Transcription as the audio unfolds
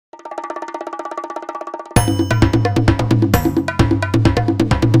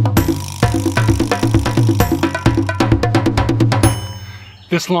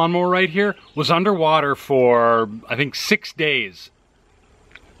This lawnmower right here was underwater for, I think, 6 days.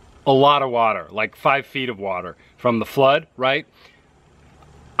 A lot of water, like 5 feet of water from the flood, right?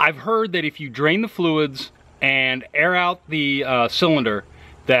 I've heard that if you drain the fluids and air out the cylinder,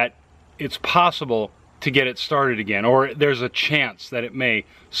 that it's possible to get it started again, or there's a chance that it may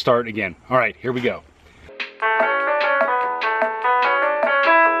start again. All right, here we go.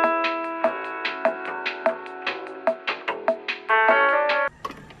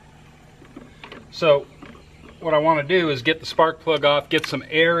 So what I want to do is get the spark plug off, get some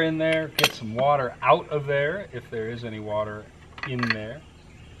air in there, get some water out of there, if there is any water in there.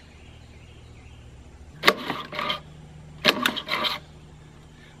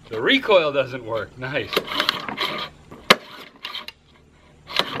 The recoil doesn't work. Nice.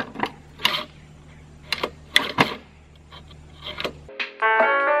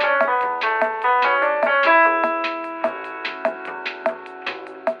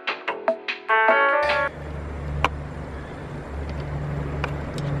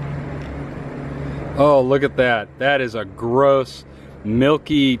 Oh, look at that. That is a gross,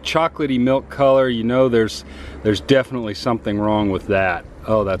 milky, chocolatey milk color. You know there's definitely something wrong with that.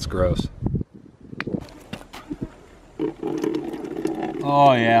 Oh, that's gross.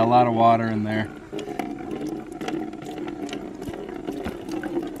 Oh yeah, a lot of water in there.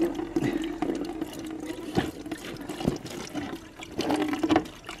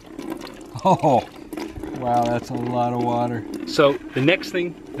 Oh, wow, that's a lot of water. So the next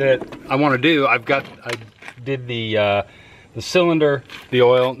thing that I want to do, I did the cylinder, the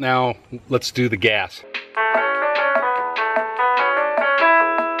oil. Now let's do the gas.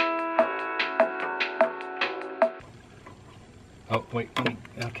 Oh, wait,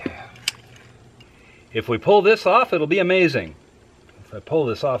 okay. If we pull this off, it'll be amazing. If I pull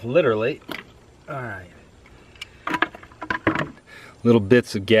this off literally, all right. Little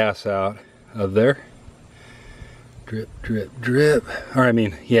bits of gas out of there. Drip, drip, drip. Or I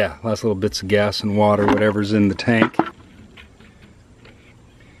mean, yeah, last little bits of gas and water, whatever's in the tank.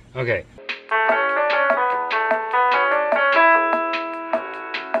 Okay.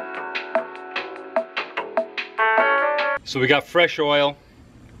 So we got fresh oil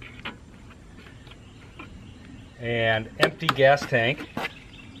and empty gas tank.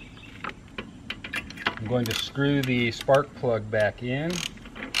 I'm going to screw the spark plug back in.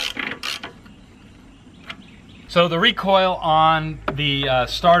 So the recoil on the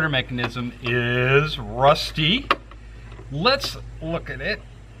starter mechanism is rusty. Let's look at it.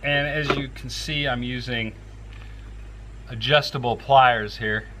 And as you can see, I'm using adjustable pliers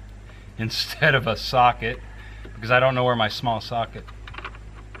here instead of a socket, because I don't know where my small socket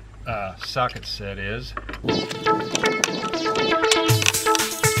set is.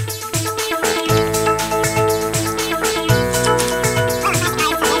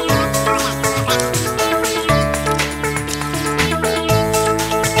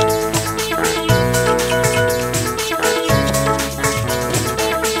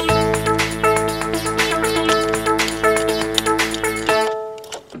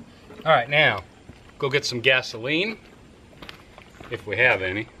 All right, now go get some gasoline, if we have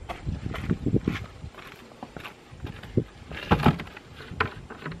any.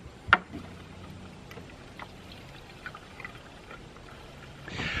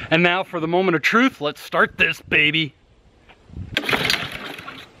 And now for the moment of truth, let's start this baby.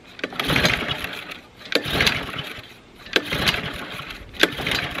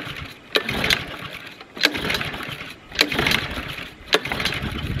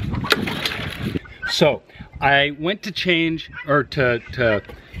 So I went to change, or to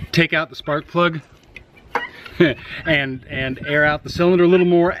take out the spark plug and air out the cylinder a little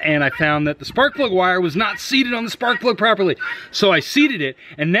more, and I found that the spark plug wire was not seated on the spark plug properly. So I seated it,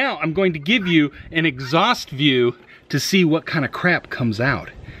 and now I'm going to give you an exhaust view to see what kind of crap comes out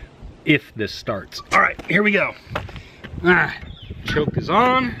if this starts. All right, here we go. Choke is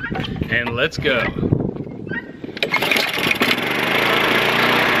on, and let's go.